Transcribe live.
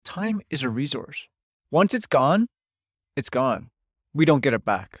time is a resource. Once it's gone, it's gone. We don't get it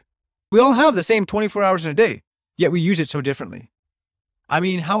back. We all have the same 24 hours in a day, yet we use it so differently. I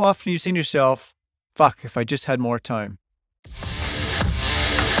mean, how often are you saying to yourself, fuck, if I just had more time?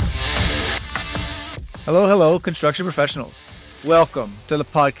 Hello, construction professionals. Welcome to the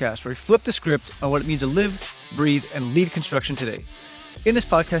podcast where we flip the script on what it means to live, breathe, and lead construction today. In this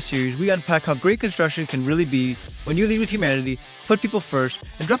podcast series, we unpack how great construction can really be when you lead with humanity, put people first,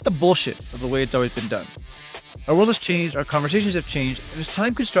 and drop the bullshit of the way it's always been done. Our world has changed, our conversations have changed, and it's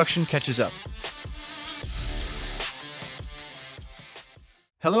time construction catches up.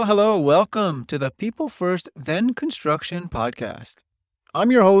 Hello, welcome to the People First, Then Construction podcast.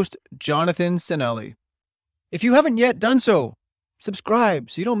 I'm your host, Jonathan Sinelli. If you haven't yet done so, subscribe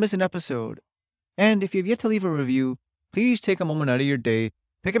so you don't miss an episode. And if you've yet to leave a review, please take a moment out of your day,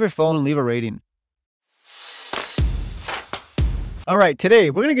 pick up your phone and leave a rating. All right, today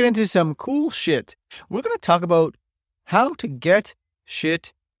we're going to get into some cool shit. We're going to talk about how to get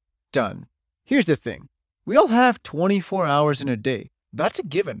shit done. Here's the thing. We all have 24 hours in a day. That's a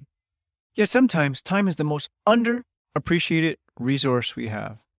given. Yet sometimes time is the most underappreciated resource we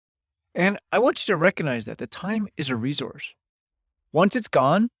have. And I want you to recognize that the time is a resource. Once it's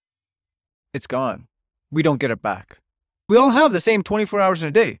gone, it's gone. We don't get it back. We all have the same 24 hours in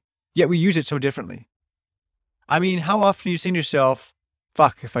a day, yet we use it so differently. I mean, how often are you saying to yourself,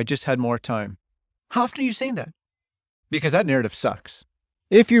 fuck, if I just had more time? How often are you saying that? Because that narrative sucks.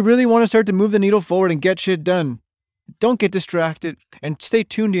 If you really want to start to move the needle forward and get shit done, don't get distracted and stay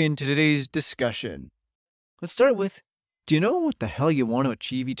tuned in to today's discussion. Let's start with, do you know what the hell you want to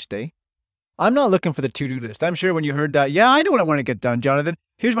achieve each day? I'm not looking for the to-do list. I'm sure when you heard that, yeah, I know what I want to get done, Jonathan.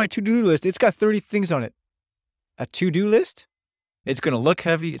 Here's my to-do list. It's got 30 things on it. A to-do list, it's going to look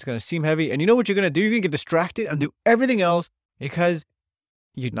heavy, it's going to seem heavy, and you know what you're going to do? You're going to get distracted and do everything else because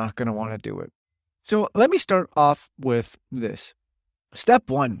you're not going to want to do it. So let me start off with this. Step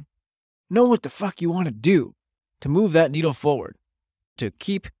 1, know what the fuck you want to do to move that needle forward, to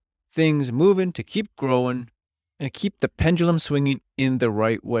keep things moving, to keep growing, and keep the pendulum swinging in the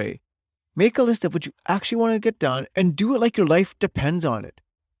right way. Make a list of what you actually want to get done and do it like your life depends on it.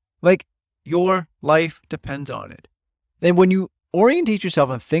 Like your life depends on it. Then when you orientate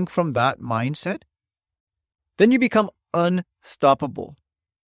yourself and think from that mindset, then you become unstoppable.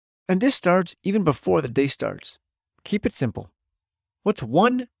 And this starts even before the day starts. Keep it simple. What's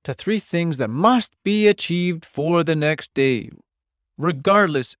 1 to 3 things that must be achieved for the next day?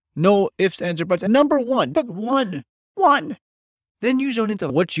 Regardless, no ifs, ands, or buts. And number 1, pick one. Then you zone into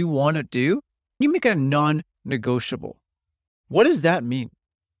what you want to do. You make it a non-negotiable. What does that mean?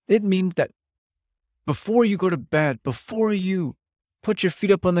 It means that before you go to bed, before you put your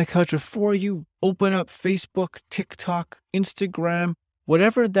feet up on the couch, before you open up Facebook, TikTok, Instagram,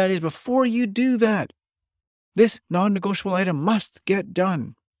 whatever that is, before you do that, this non-negotiable item must get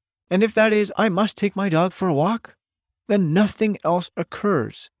done. And if that is, I must take my dog for a walk, then nothing else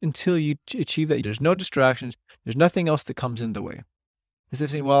occurs until you achieve that. There's no distractions. There's nothing else that comes in the way. Instead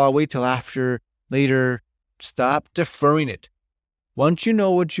of saying, well, I'll wait till after, later, stop deferring it. Once you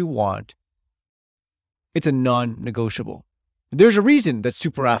know what you want, it's a non-negotiable. There's a reason that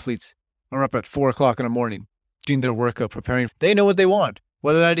super athletes are up at 4 o'clock in the morning doing their workout, preparing. They know what they want,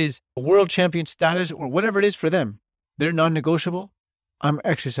 whether that is a world champion status or whatever it is for them. They're non-negotiable. I'm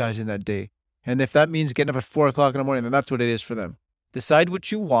exercising that day. And if that means getting up at 4 o'clock in the morning, then that's what it is for them. Decide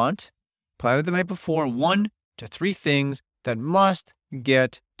what you want. Plan it the night before. 1 to 3 things that must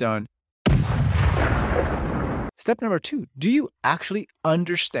get done. Step number 2, do you actually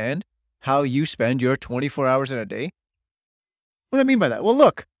understand how you spend your 24 hours in a day? What do I mean by that? Well,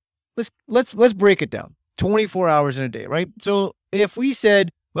 look, let's break it down. 24 hours in a day, right? So if we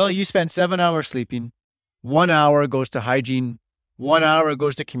said, well, you spend 7 hours sleeping, 1 hour goes to hygiene, 1 hour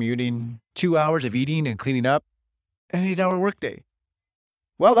goes to commuting, 2 hours of eating and cleaning up, an 8-hour workday.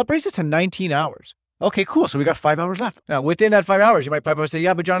 Well, that brings us to 19 hours. Okay, cool. So we got 5 hours left. Now, within that 5 hours, you might pipe up and say,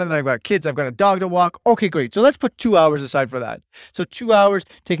 yeah, but Jonathan, I've got kids. I've got a dog to walk. Okay, great. So let's put 2 hours aside for that. So 2 hours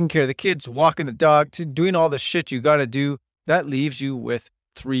taking care of the kids, walking the dog, doing all the shit you got to do. That leaves you with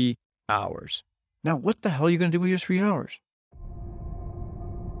 3 hours. Now, what the hell are you going to do with your 3 hours?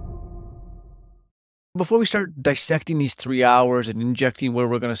 Before we start dissecting these 3 hours and injecting where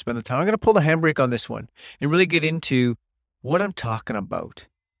we're going to spend the time, I'm going to pull the handbrake on this one and really get into what I'm talking about.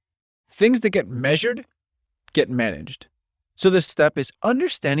 Things that get measured get managed. So this step is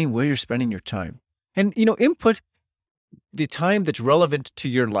understanding where you're spending your time. And, input the time that's relevant to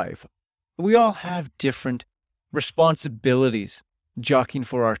your life. We all have different responsibilities jockeying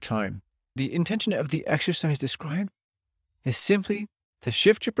for our time. The intention of the exercise described is simply to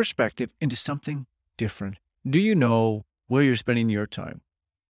shift your perspective into something different. Do you know where you're spending your time?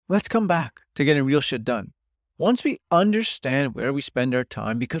 Let's come back to getting real shit done. Once we understand where we spend our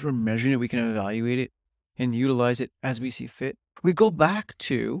time, because we're measuring it, we can evaluate it and utilize it as we see fit. We go back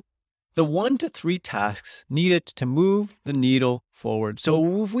to the 1 to 3 tasks needed to move the needle forward.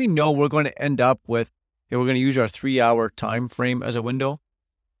 So if we know we're going to end up with, we're going to use our 3-hour time frame as a window,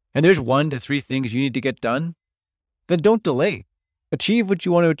 and there's 1 to 3 things you need to get done, then don't delay. Achieve what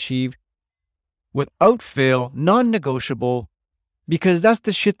you want to achieve without fail, non-negotiable, because that's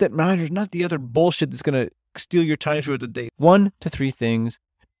the shit that matters, not the other bullshit that's going to steal your time throughout the day. 1 to 3 things.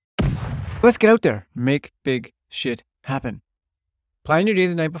 Let's get out there. Make big shit happen. Plan your day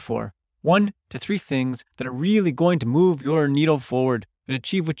the night before. 1 to 3 things that are really going to move your needle forward and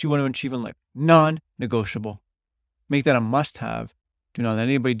achieve what you want to achieve in life. Non-negotiable. Make that a must-have. Do not let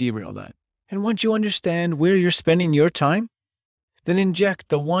anybody derail that. And once you understand where you're spending your time, then inject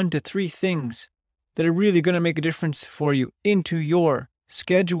the 1 to 3 things that are really going to make a difference for you into your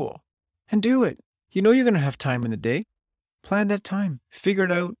schedule. And do it. You know you're going to have time in the day. Plan that time. Figure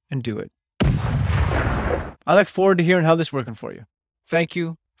it out and do it. I look forward to hearing how this is working for you. Thank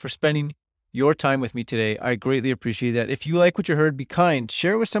you for spending your time with me today. I greatly appreciate that. If you like what you heard, be kind.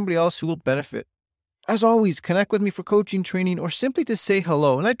 Share it with somebody else who will benefit. As always, connect with me for coaching, training, or simply to say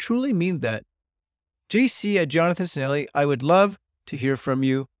hello. And I truly mean that. JC at Jonathan Sinelli, I would love to hear from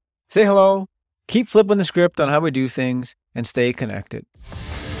you. Say hello. Keep flipping the script on how we do things and stay connected.